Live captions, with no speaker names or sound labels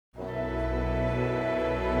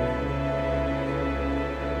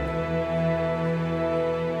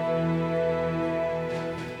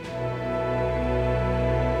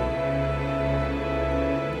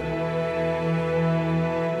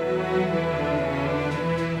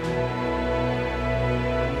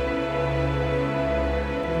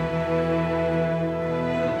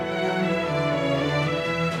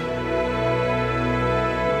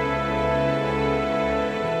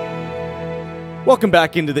Welcome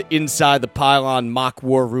back into the Inside the Pylon Mock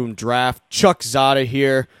War Room Draft. Chuck Zada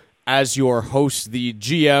here as your host, the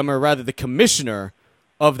GM, or rather the commissioner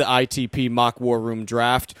of the ITP Mock War Room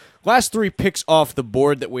Draft. Last three picks off the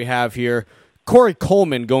board that we have here. Corey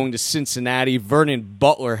Coleman going to Cincinnati, Vernon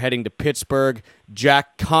Butler heading to Pittsburgh,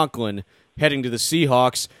 Jack Conklin heading to the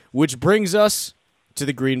Seahawks, which brings us to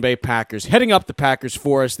the Green Bay Packers. Heading up the Packers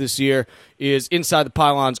for us this year is Inside the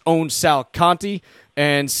Pylon's own Sal Conti.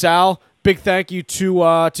 And Sal, big thank you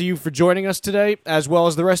to you for joining us today, as well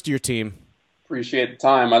as the rest of your team. Appreciate the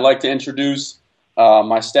time. I'd like to introduce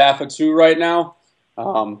my staff of two right now.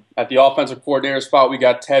 At the offensive coordinator spot, we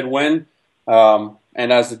got Ted Wynn.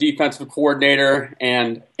 And as the defensive coordinator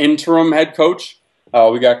and interim head coach,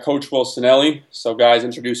 we got Coach Will Sinelli. So, guys,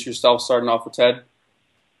 introduce yourself, starting off with Ted.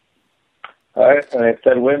 All right, my name's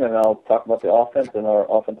Ted Wynn, and I'll talk about the offense and our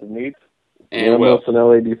offensive needs. And I'm Will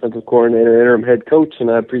Sinelli, defensive coordinator, interim head coach,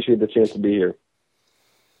 and I appreciate the chance to be here.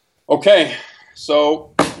 Okay,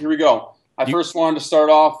 so here we go. I first wanted to start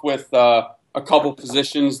off with a couple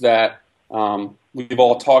positions that we've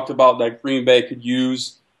all talked about that Green Bay could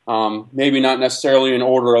use. Maybe not necessarily in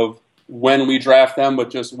order of when we draft them, but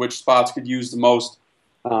just which spots could use the most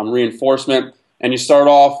reinforcement. And you start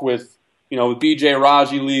off with, with B.J.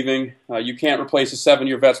 Raji leaving. You can't replace a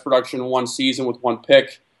 7-year vet's production in one season with one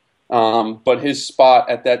pick. But his spot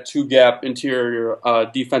at that two-gap interior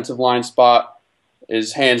defensive line spot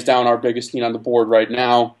is hands down our biggest need on the board right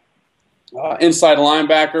now. Inside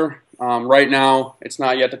linebacker, right now it's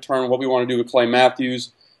not yet determined what we want to do with Clay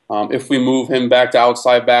Matthews. If we move him back to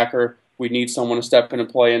outside backer, we need someone to step in and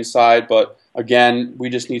play inside. But again, we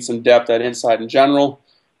just need some depth at inside in general.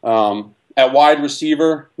 At wide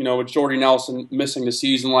receiver, with Jordy Nelson missing the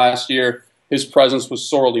season last year, his presence was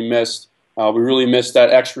sorely missed. We really missed that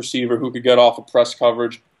X receiver who could get off of press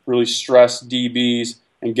coverage, really stress DBs,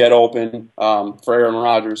 and get open for Aaron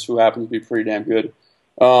Rodgers, who happens to be pretty damn good.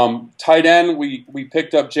 Tight end, we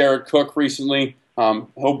picked up Jared Cook recently.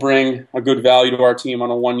 He'll bring a good value to our team on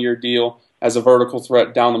a 1-year deal as a vertical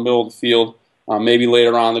threat down the middle of the field. Maybe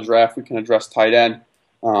later on in the draft we can address tight end.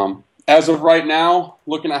 As of right now,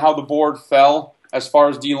 looking at how the board fell, as far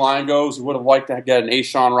as D-line goes, we would have liked to get an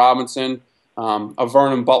A'Shawn Robinson. A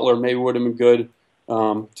Vernon Butler maybe would have been good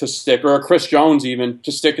to stick, or a Chris Jones even,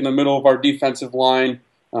 to stick in the middle of our defensive line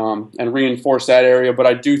and reinforce that area. But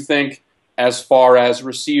I do think as far as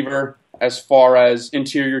receiver, as far as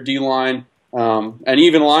interior D-line, and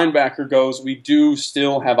even linebacker goes, we do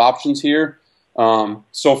still have options here.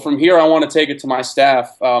 So from here, I want to take it to my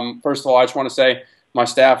staff. First of all, I just want to say my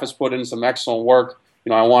staff has put in some excellent work.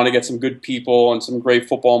 I want to get some good people and some great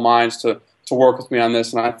football minds to work with me on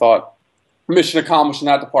this, and I thought mission accomplished in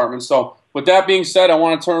that department. So with that being said, I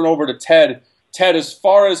want to turn it over to Ted. Ted, as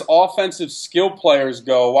far as offensive skill players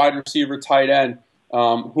go, wide receiver, tight end,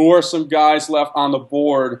 who are some guys left on the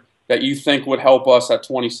board that you think would help us at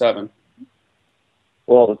 27?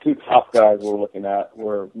 Well, the two top guys we're looking at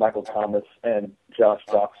were Michael Thomas and Josh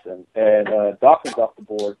Doxson. And Doxson's off the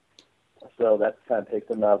board, so that kind of takes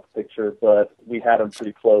him out of the picture. But we had him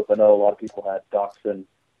pretty close. I know a lot of people had Doxson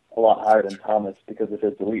a lot higher than Thomas because of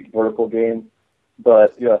his elite vertical game.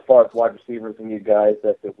 But, as far as wide receivers, we need guys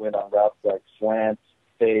that could win on routes like slants,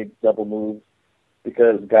 fades, double moves,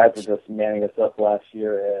 because guys were just manning us up last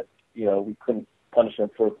year, and, we couldn't punish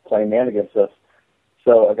them for playing man against us.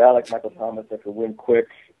 So a guy like Michael Thomas that could win quick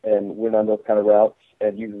and win on those kind of routes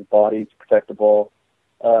and use his body to protect the ball,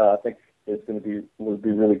 I think would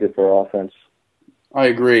be really good for our offense. I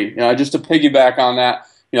agree. Just to piggyback on that,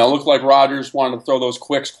 it looked like Rodgers wanted to throw those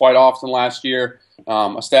quicks quite often last year,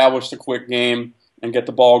 establish a quick game and get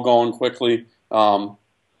the ball going quickly.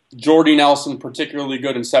 Jordy Nelson, particularly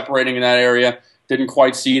good in separating in that area. Didn't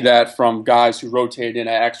quite see that from guys who rotated in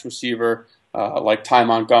at X receiver like Ty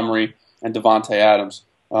Montgomery and Devontae Adams.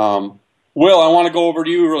 Will, I want to go over to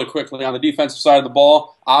you really quickly on the defensive side of the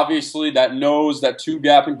ball. Obviously, that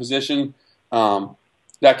two-gapping position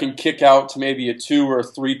that can kick out to maybe a 2 or a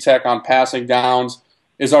 3 tech on passing downs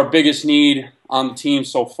is our biggest need on the team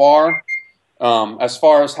so far. As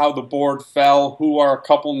far as how the board fell, who are a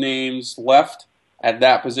couple names left at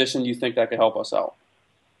that position you think that could help us out?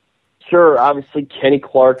 Sure. Obviously, Kenny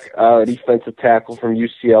Clark, defensive tackle from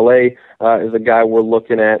UCLA, is a guy we're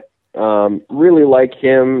looking at. Really like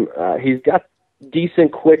him. He's got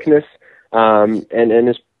decent quickness and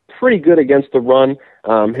is pretty good against the run.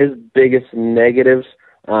 His biggest negatives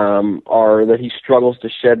are that he struggles to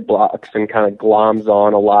shed blocks and kind of gloms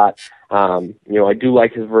on a lot. I do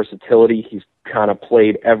like his versatility. He's kind of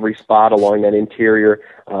played every spot along that interior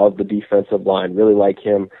of the defensive line. Really like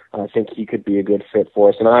him. I think he could be a good fit for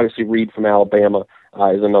us. And obviously Reed from Alabama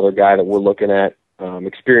is another guy that we're looking at.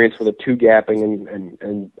 Experience with a two-gapping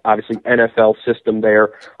and obviously NFL system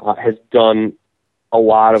there, has done a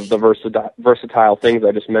lot of the versatile things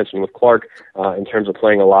I just mentioned with Clark in terms of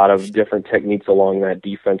playing a lot of different techniques along that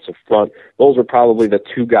defensive front. Those are probably the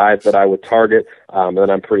two guys that I would target, and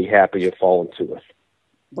I'm pretty happy to fall into it.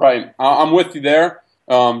 Right. I'm with you there.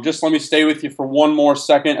 Just let me stay with you for one more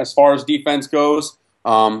second as far as defense goes.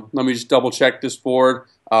 Let me just double-check this board.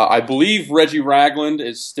 I believe Reggie Ragland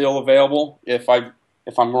is still available. If I'm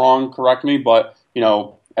wrong, correct me. But,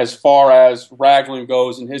 as far as Ragland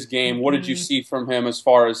goes in his game, what did you see from him as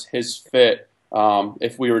far as his fit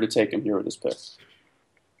if we were to take him here with this pick?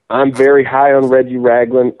 I'm very high on Reggie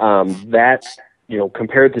Ragland.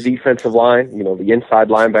 Compared to defensive line, the inside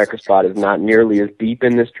linebacker spot is not nearly as deep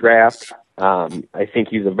in this draft. I think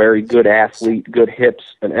he's a very good athlete, good hips,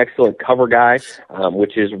 an excellent cover guy,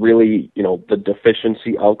 which is really, the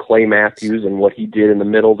deficiency of Clay Matthews and what he did in the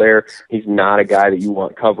middle there. He's not a guy that you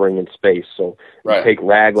want covering in space. So you take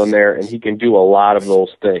Ragland there, and he can do a lot of those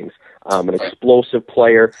things. An explosive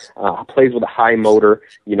player, plays with a high motor.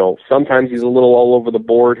 Sometimes he's a little all over the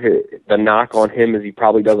board. The knock on him is he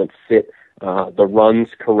probably doesn't fit the runs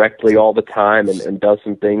correctly all the time and does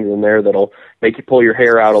some things in there that'll make you pull your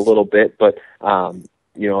hair out a little bit. But,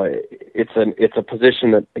 it's a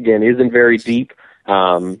position that, again, isn't very deep.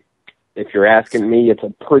 If you're asking me, it's a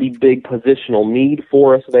pretty big positional need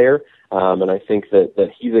for us there. And I think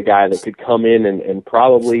that he's a guy that could come in and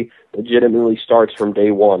probably legitimately starts from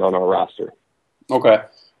day one on our roster. Okay.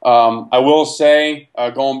 I will say,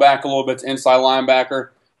 going back a little bit to inside linebacker,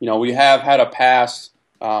 we have had a past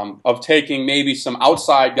of taking maybe some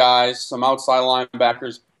outside guys, some outside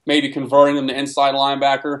linebackers, maybe converting them to inside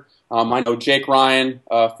linebacker. I know Jake Ryan,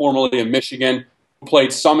 formerly in Michigan, who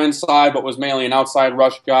played some inside but was mainly an outside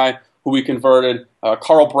rush guy, who we converted.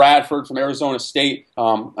 Carl Bradford from Arizona State,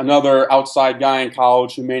 another outside guy in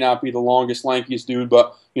college who may not be the longest, lankiest dude,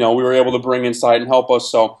 but we were able to bring inside and help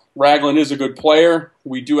us. So Ragland is a good player.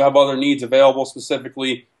 We do have other needs available,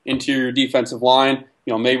 specifically interior defensive line.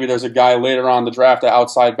 Maybe there's a guy later on in the draft, an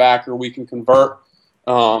outside backer we can convert.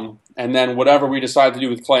 And then whatever we decide to do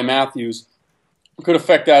with Clay Matthews could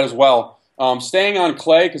affect that as well. Staying on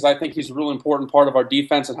Clay, because I think he's a really important part of our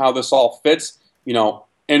defense and how this all fits.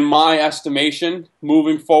 In my estimation,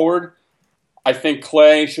 moving forward, I think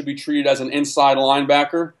Clay should be treated as an inside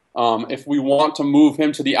linebacker. If we want to move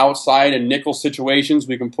him to the outside in nickel situations,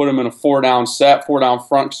 we can put him in a four down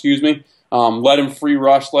front, let him free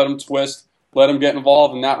rush, let him twist. Let him get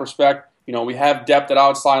involved in that respect. We have depth at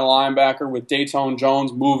outside linebacker with Dayton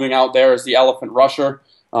Jones moving out there as the elephant rusher.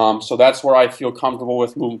 So that's where I feel comfortable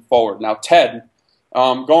with moving forward. Now, Ted,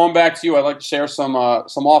 going back to you, I'd like to share some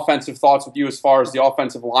offensive thoughts with you as far as the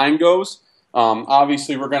offensive line goes.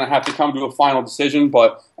 Obviously, we're going to have to come to a final decision,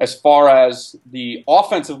 but as far as the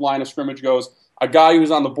offensive line of scrimmage goes, a guy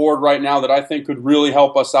who's on the board right now that I think could really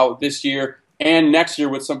help us out this year and next year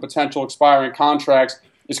with some potential expiring contracts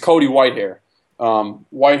is Cody Whitehair.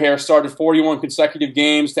 Whitehair started 41 consecutive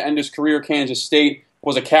games to end his career at Kansas State,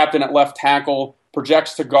 was a captain at left tackle,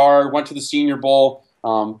 projects to guard, went to the Senior Bowl,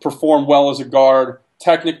 performed well as a guard,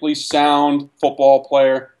 technically sound football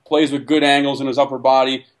player, plays with good angles in his upper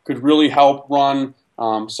body, could really help run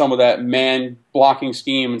some of that man blocking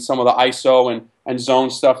scheme and some of the ISO and zone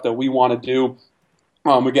stuff that we want to do.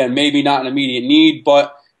 Again, maybe not an immediate need,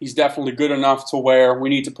 but he's definitely good enough to where we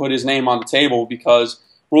need to put his name on the table because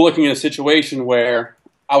we're looking at a situation where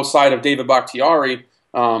outside of David Bakhtiari,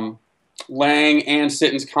 Lang and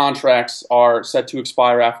Sitton's contracts are set to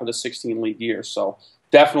expire after the 16 league year. So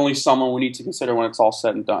definitely someone we need to consider when it's all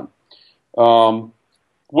said and done.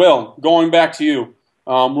 Will, going back to you,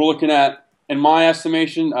 we're looking at, in my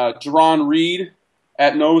estimation, Jerron Reed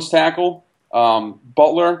at nose tackle,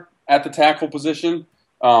 Butler at the tackle position.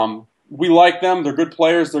 We like them. They're good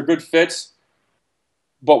players. They're good fits.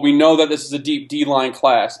 But we know that this is a deep D-line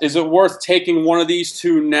class. Is it worth taking one of these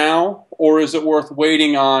two now, or is it worth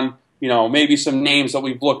waiting on, maybe some names that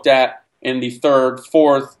we've looked at in the third,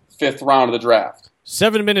 fourth, fifth round of the draft?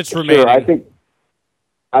 7 minutes remaining. Sure,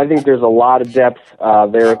 I think there's a lot of depth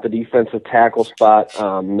there at the defensive tackle spot.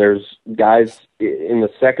 There's guys in the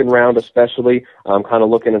second round especially. I'm kind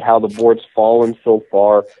of looking at how the board's fallen so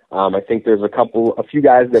far. I think there's a few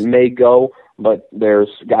guys that may go, but there's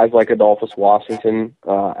guys like Adolphus Washington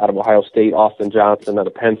out of Ohio State, Austin Johnson out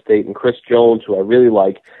of Penn State, and Chris Jones, who I really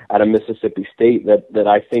like out of Mississippi State, that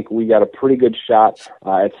I think we got a pretty good shot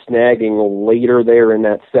at snagging later there in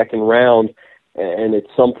that second round. And it's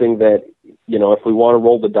something that, if we want to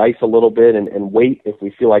roll the dice a little bit and wait, if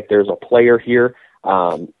we feel like there's a player here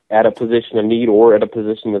at a position of need or at a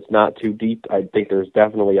position that's not too deep. I think there's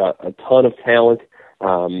definitely a ton of talent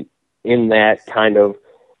in that kind of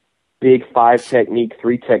big 5 technique,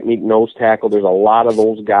 3 technique nose tackle. There's a lot of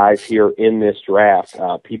those guys here in this draft,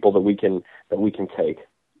 people that we can take.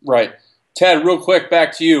 Right. Ted, real quick,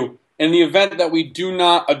 back to you. In the event that we do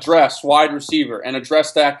not address wide receiver and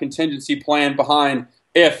address that contingency plan behind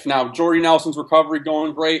now Jordy Nelson's recovery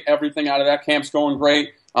going great, everything out of that camp's going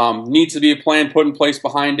great, needs to be a plan put in place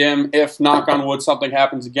behind him if, knock on wood, something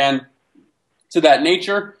happens again to that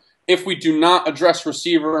nature. If we do not address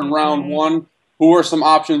receiver in round 1, who are some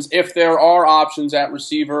options, if there are options at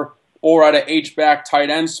receiver or at an H-back tight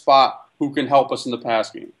end spot, who can help us in the pass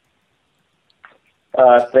game?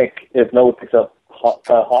 I think if Noah picks up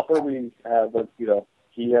Hopper, we have,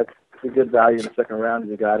 he has a good value in the second round.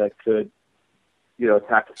 He's a guy that could,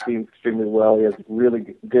 attack the team extremely well. He has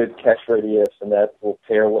really good catch radius, and that will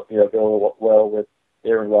go well with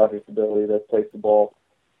Aaron Rodgers' ability to place the ball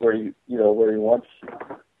where he wants.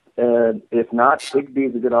 And if not, Higbee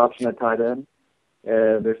is a good option at tight end.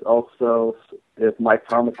 And there's also, if Mike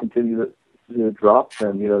Thomas continues to drop,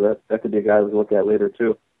 then that could be a guy we look at later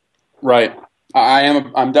too. Right.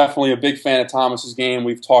 I'm definitely a big fan of Thomas's game.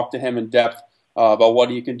 We've talked to him in depth about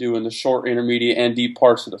what he can do in the short, intermediate, and deep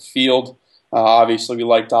parts of the field. Obviously, we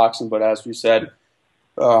like Doxson, but as we said,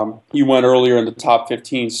 he went earlier in the top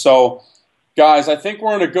 15. So, guys, I think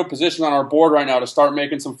we're in a good position on our board right now to start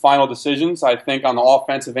making some final decisions. I think on the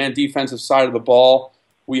offensive and defensive side of the ball,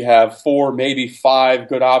 we have 4, maybe 5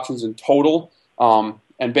 good options in total.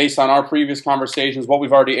 And based on our previous conversations, what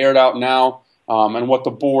we've already aired out now, and what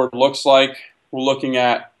the board looks like, we're looking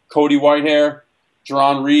at Cody Whitehair,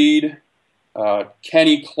 Jarran Reed,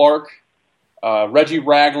 Kenny Clark, Reggie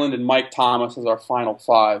Ragland, and Mike Thomas as our final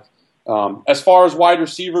 5. As far as wide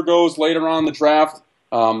receiver goes later on in the draft,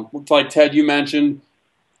 like Ted, you mentioned,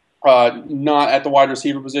 not at the wide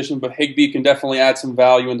receiver position, but Higbee can definitely add some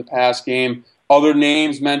value in the pass game. Other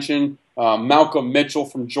names mentioned, Malcolm Mitchell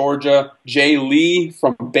from Georgia, Jay Lee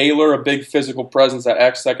from Baylor, a big physical presence at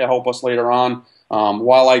X that can help us later on.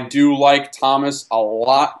 While I do like Thomas a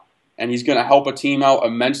lot, and he's going to help a team out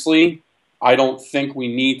immensely, I don't think we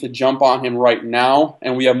need to jump on him right now,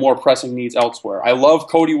 and we have more pressing needs elsewhere. I love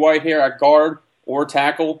Cody Whitehair at guard or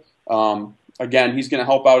tackle. Again, he's going to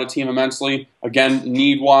help out a team immensely. Again,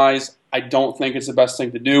 need-wise, I don't think it's the best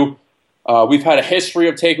thing to do. We've had a history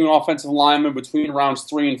of taking offensive linemen between rounds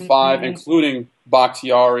 3 and 5, including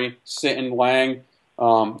Bakhtiari, Sitton, Lang.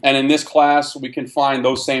 And in this class, we can find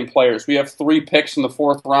those same players. We have 3 picks in the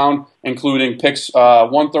 4th round, including picks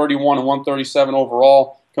 131 and 137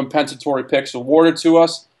 overall, compensatory picks awarded to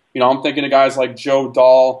us. I'm thinking of guys like Joe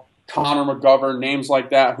Dahl, Connor McGovern, names like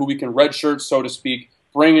that, who we can redshirt, so to speak,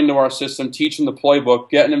 bring into our system, teach them the playbook,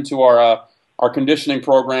 getting them to our conditioning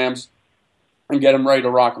programs, and get them ready to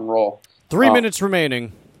rock and roll. 3 minutes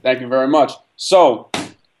remaining. Thank you very much. So,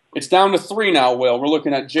 it's down to 3 now, Will. We're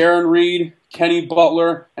looking at Jarran Reed, Kenny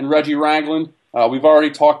Butler, and Reggie Ragland. We've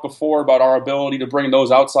already talked before about our ability to bring those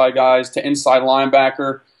outside guys to inside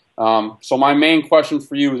linebacker. So my main question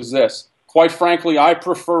for you is this. Quite frankly, I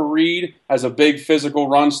prefer Reed as a big physical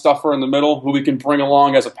run stuffer in the middle who we can bring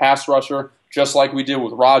along as a pass rusher, just like we did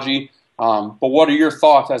with Raji. But what are your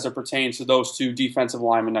thoughts as it pertains to those 2 defensive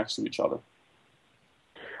linemen next to each other?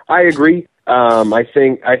 I agree. I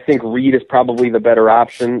think Reed is probably the better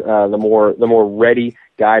option, the more ready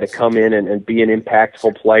guy to come in and be an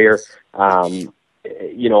impactful player.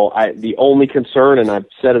 The only concern, and I've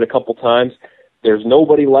said it a couple times, there's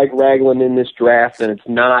nobody like Ragland in this draft, and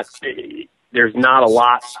there's not a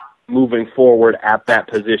lot moving forward at that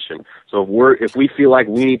position. So if we feel like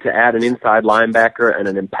we need to add an inside linebacker and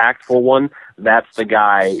an impactful one, that's the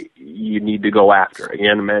guy you need to go after.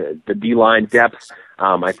 Again, the D-line depth,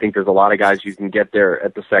 I think there's a lot of guys you can get there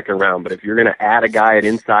at the 2nd round. But if you're going to add a guy at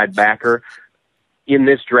inside backer in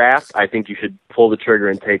this draft, I think you should pull the trigger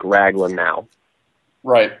and take Ragland now.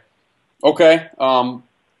 Right. Okay.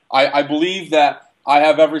 I believe that I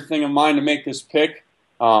have everything in mind to make this pick.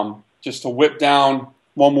 Just to whip down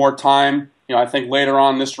one more time, I think later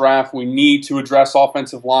on in this draft we need to address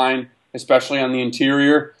offensive line, especially on the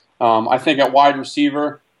interior. I think at wide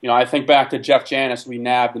receiver, I think back to Jeff Janis we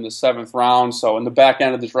nabbed in the 7th round. So in the back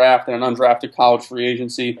end of the draft and an undrafted college free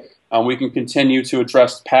agency, we can continue to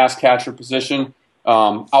address the pass catcher position.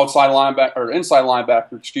 Outside linebacker or inside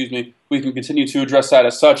linebacker, we can continue to address that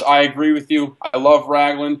as such. I agree with you. I love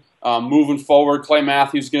Ragland. Moving forward, Clay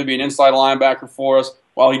Matthews is going to be an inside linebacker for us.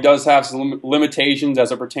 While he does have some limitations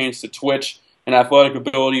as it pertains to twitch and athletic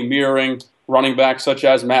ability, mirroring running backs such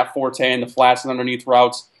as Matt Forte and the flats and underneath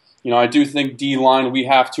routes, I do think D-line we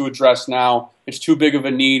have to address now. It's too big of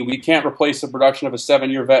a need. We can't replace the production of a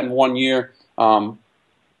 7-year vet in 1 year,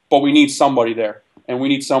 but we need somebody there, and we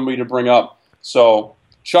need somebody to bring up. So,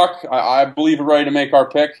 Chuck, I believe we're ready to make our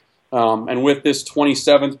pick. And with this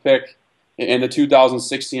 27th pick in the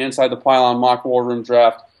 2016 Inside the Pylon Mock War Room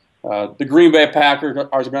Draft, the Green Bay Packers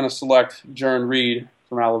are going to select Jarran Reed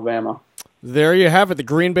from Alabama. There you have it. The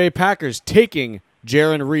Green Bay Packers taking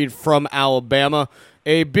Jarran Reed from Alabama.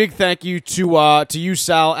 A big thank you to you,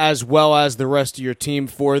 Sal, as well as the rest of your team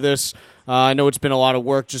for this. I know it's been a lot of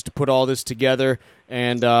work just to put all this together,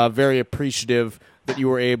 and very appreciative that you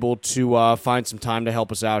were able to find some time to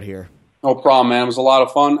help us out here. No problem, man. It was a lot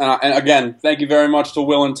of fun. And again, thank you very much to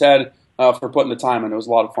Will and Ted for putting the time in. It was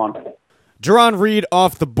a lot of fun. Jarran Reed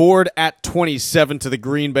off the board at 27 to the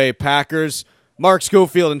Green Bay Packers. Mark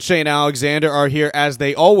Schofield and Shane Alexander are here, as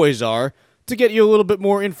they always are, to get you a little bit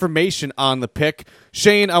more information on the pick.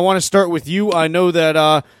 Shane, I want to start with you. I know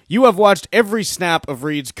that you have watched every snap of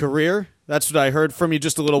Reed's career. That's what I heard from you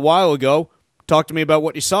just a little while ago. Talk to me about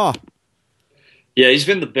what you saw. Yeah, he's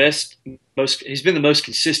been the most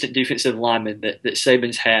consistent defensive lineman that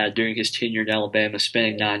Saban's had during his tenure in Alabama,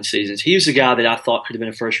 spanning 9 seasons. He was a guy that I thought could have been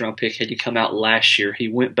a first-round pick had he come out last year. He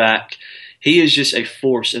went back. He is just a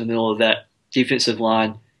force in the middle of that defensive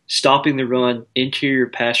line, stopping the run, interior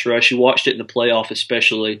pass rush. You watched it in the playoff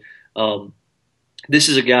especially. This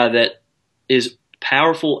is a guy that is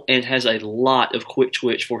powerful and has a lot of quick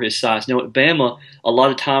twitch for his size. Now, at Bama, a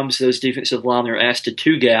lot of times those defensive linemen are asked to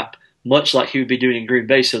two-gap, much like he would be doing in Green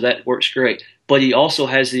Bay, so that works great. But he also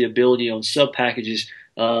has the ability on sub-packages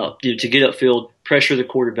to get upfield, pressure the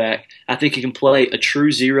quarterback. I think he can play a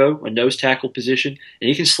true zero, a nose tackle position, and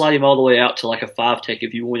he can slide him all the way out to like a 5-tech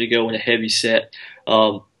if you want to go in a heavy set.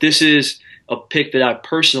 This is a pick that I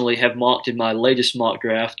personally have mocked in my latest mock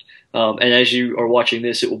draft, and as you are watching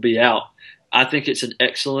this, it will be out. I think it's an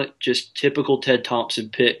excellent, just typical Ted Thompson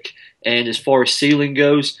pick. And as far as ceiling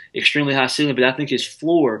goes, extremely high ceiling, but I think his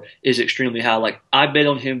floor is extremely high. Like, I bet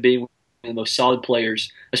on him being one of the most solid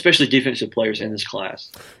players, especially defensive players in this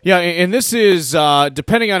class. Yeah, and this is,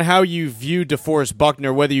 depending on how you view DeForest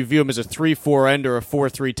Buckner, whether you view him as a 3-4 end or a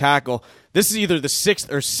 4-3 tackle, this is either the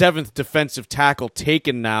 6th or 7th defensive tackle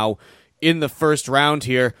taken now in the first round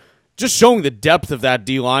here. Just showing the depth of that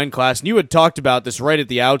D-line class. And you had talked about this right at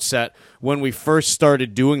the outset when we first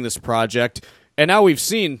started doing this project. And now we've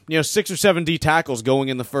seen, 6 or 7 D tackles going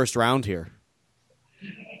in the first round here.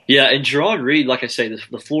 Yeah, and Jarran Reed, like I say,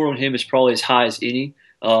 the floor on him is probably as high as any.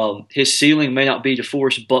 His ceiling may not be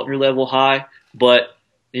DeForest Buckner level high, but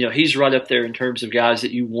he's right up there in terms of guys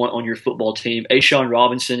that you want on your football team. A'Shawn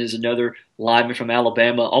Robinson is another lineman from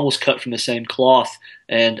Alabama, almost cut from the same cloth.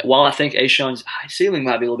 And while I think A'Shawn's ceiling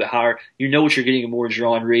might be a little bit higher, you know what you're getting more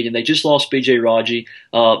Jarran Reed. And they just lost B.J. Raji.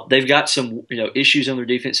 They've got some issues on their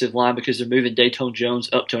defensive line because they're moving Dayton Jones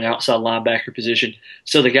up to an outside linebacker position.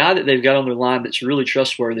 So the guy that they've got on their line that's really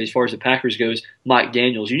trustworthy as far as the Packers goes, Mike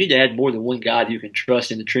Daniels. You need to add more than one guy that you can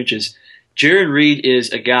trust in the trenches. Jarran Reed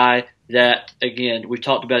is a guy that, again, we've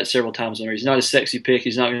talked about it several times on here. He's not a sexy pick.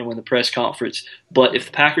 He's not going to win the press conference. But if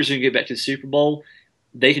the Packers are going to get back to the Super Bowl,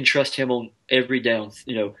 they can trust him on every down.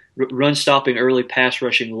 Run stopping early, pass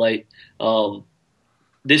rushing late.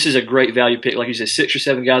 This is a great value pick. Like you said, 6 or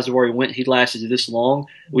 7 guys have already went. He lasted this long.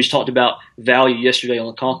 We just talked about value yesterday on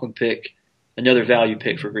the Conklin pick. Another value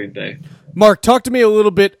pick for Green Bay. Mark, talk to me a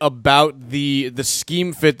little bit about the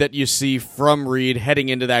scheme fit that you see from Reed heading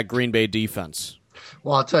into that Green Bay defense.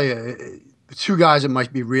 Well, I'll tell you, the 2 guys that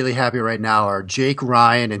might be really happy right now are Jake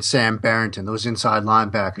Ryan and Sam Barrington, those inside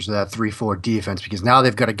linebackers of that 3-4 defense, because now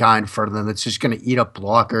they've got a guy in front of them that's just going to eat up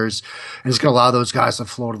blockers, and it's going to allow those guys to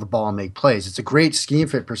flow to the ball and make plays. It's a great scheme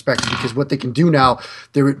fit perspective because what they can do now,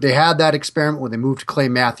 they had that experiment when they moved Clay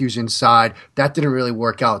Matthews inside. That didn't really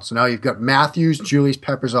work out. So now you've got Matthews, Julius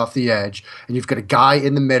Peppers off the edge, and you've got a guy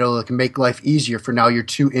in the middle that can make life easier for now your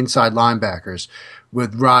 2 inside linebackers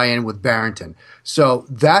with Ryan, with Barrington. So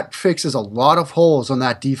that fixes a lot of holes on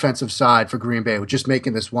that defensive side for Green Bay with just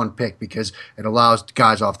making this one pick because it allows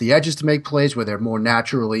guys off the edges to make plays where they're more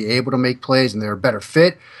naturally able to make plays and they're a better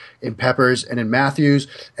fit in Peppers and in Matthews.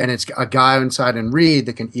 And it's a guy inside in Reed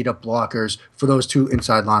that can eat up blockers for those 2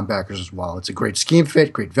 inside linebackers as well. It's a great scheme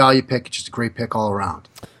fit, great value pick. It's just a great pick all around.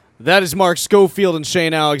 That is Mark Schofield and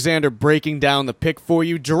Shane Alexander breaking down the pick for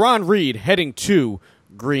you. Jarran Reed heading to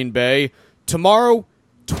Green Bay. Tomorrow,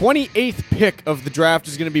 28th pick of the draft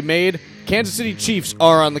is going to be made. Kansas City Chiefs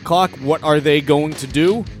are on the clock. What are they going to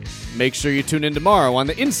do? Make sure you tune in tomorrow on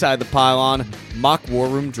the Inside the Pylon Mock War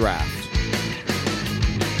Room Draft.